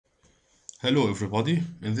Hello everybody,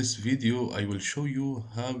 in this video I will show you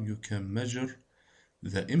how you can measure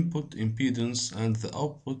the input impedance and the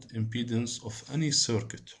output impedance of any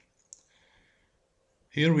circuit.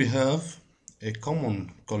 Here we have a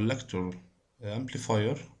common collector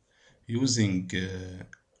amplifier using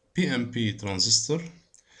PNP transistor.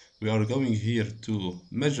 We are going here to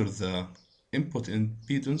measure the input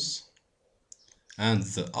impedance and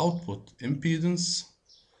the output impedance.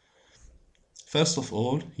 First of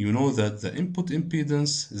all, you know that the input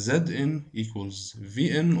impedance Zn equals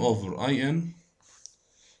Vn over In.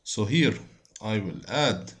 So here I will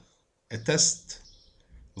add a test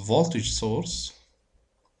voltage source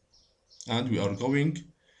and we are going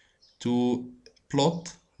to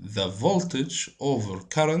plot the voltage over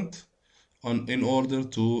current in order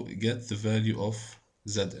to get the value of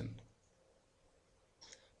Zn.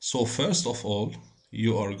 So first of all,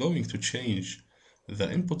 you are going to change the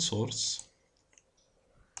input source.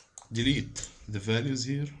 Delete the values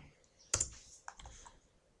here,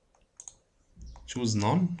 choose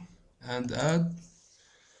none, and add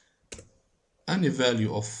any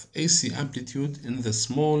value of AC amplitude in the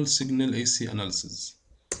small signal AC analysis.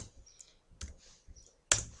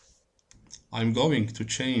 I'm going to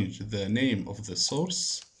change the name of the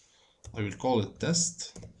source. I will call it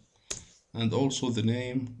test, and also the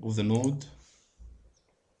name of the node.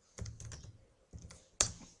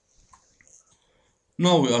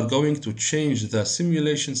 Now we are going to change the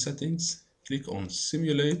simulation settings. Click on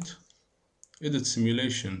Simulate, Edit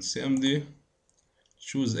Simulation CMD,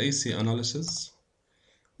 choose AC Analysis.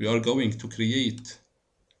 We are going to create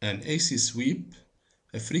an AC sweep,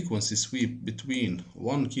 a frequency sweep between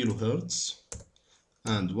 1 kHz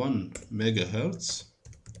and 1 MHz.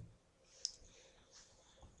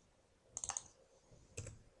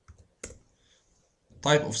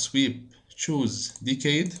 Type of sweep, choose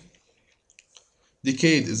decade.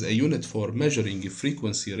 Decade is a unit for measuring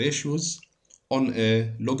frequency ratios on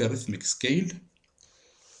a logarithmic scale.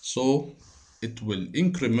 So it will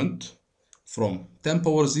increment from 10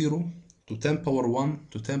 power 0 to 10 power 1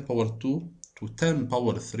 to 10 power 2 to 10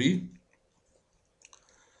 power 3.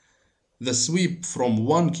 The sweep from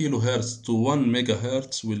 1 kHz to 1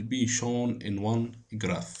 MHz will be shown in one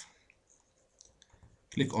graph.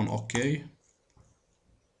 Click on OK.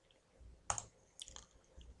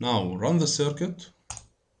 Now run the circuit.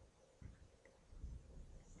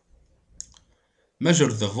 Measure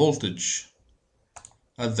the voltage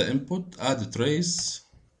at the input, add trace,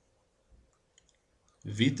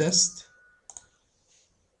 V-test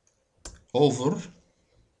over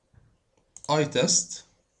I-test.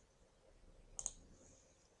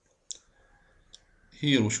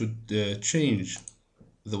 Here we should change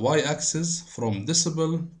the y-axis from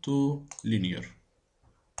decibel to linear.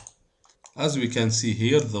 As we can see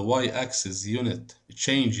here, the y-axis unit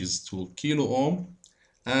changes to kilo ohm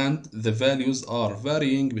and the values are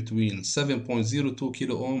varying between 7.02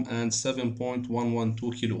 kilo ohm and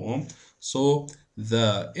 7.112 kilo ohm. So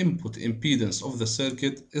the input impedance of the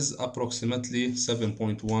circuit is approximately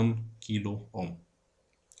 7.1 kilo ohm.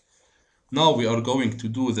 Now we are going to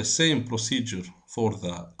do the same procedure for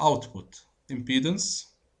the output impedance.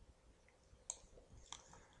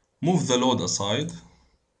 Move the load aside.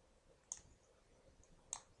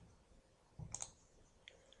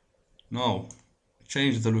 Now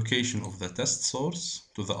change the location of the test source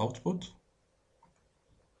to the output.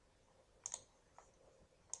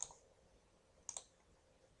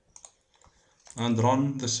 And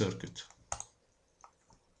run the circuit.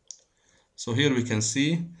 So here we can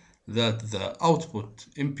see that the output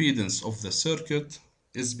impedance of the circuit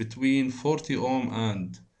is between 40 ohm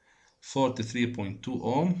and 43.2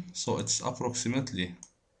 ohm. So it's approximately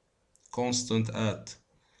constant at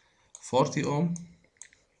 40 ohm.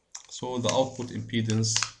 So the output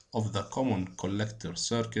impedance of the common collector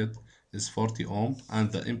circuit is 40 ohm and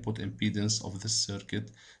the input impedance of this circuit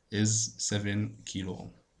is 7 kilo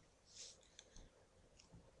ohm.